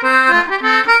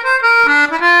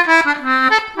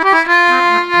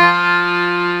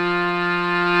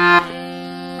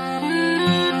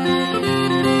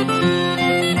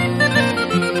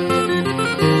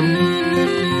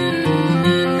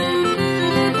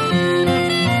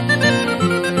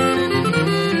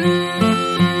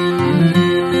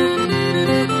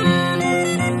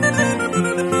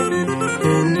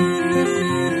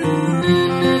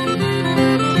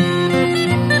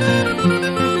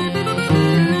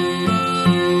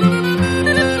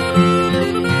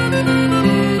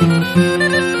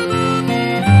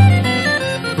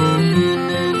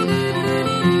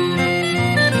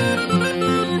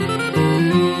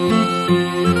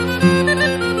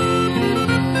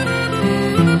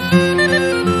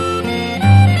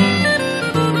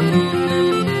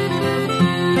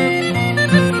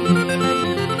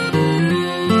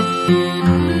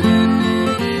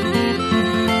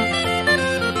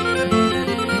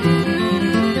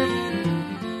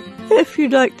 If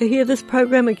you'd like to hear this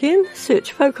program again,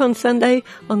 search Folk on Sunday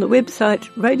on the website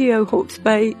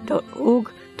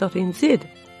radiohawkesbay.org.nz.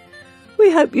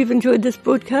 We hope you've enjoyed this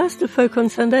broadcast of Folk on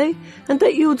Sunday and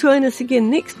that you'll join us again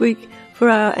next week for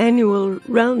our annual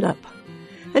roundup.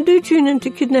 And do tune in to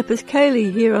Kidnappers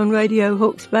Kaylee here on Radio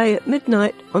Hawke's Bay at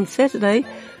midnight on Saturday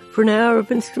for an hour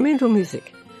of instrumental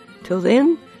music. Till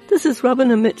then, this is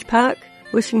Robin and Mitch Park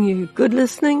wishing you good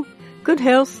listening, good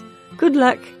health, good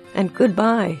luck and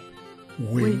goodbye.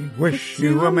 We wish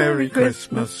you a Merry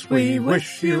Christmas, we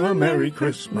wish you a Merry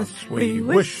Christmas, we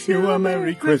wish you a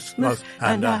Merry Christmas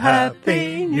and a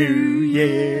Happy New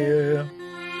Year.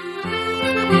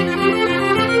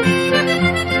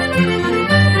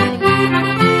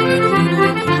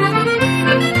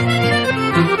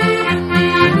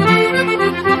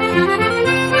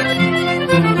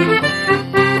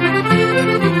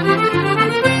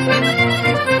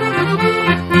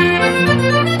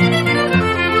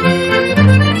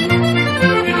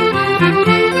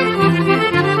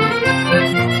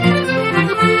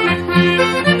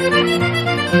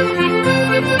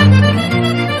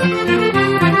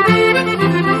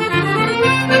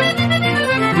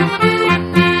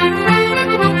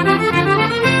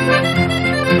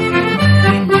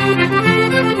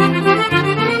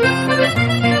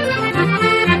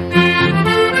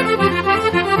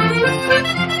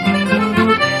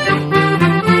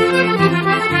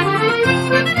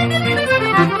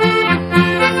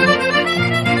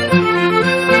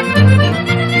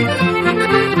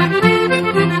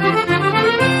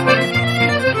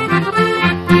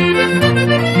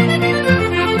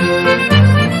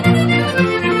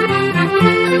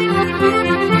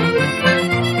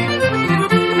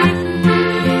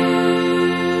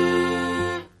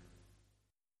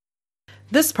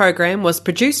 This program was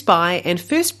produced by and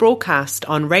first broadcast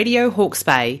on Radio Hawke's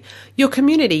Bay, your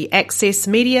community access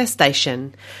media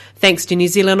station. Thanks to New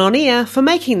Zealand On Air for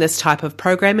making this type of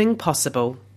programming possible.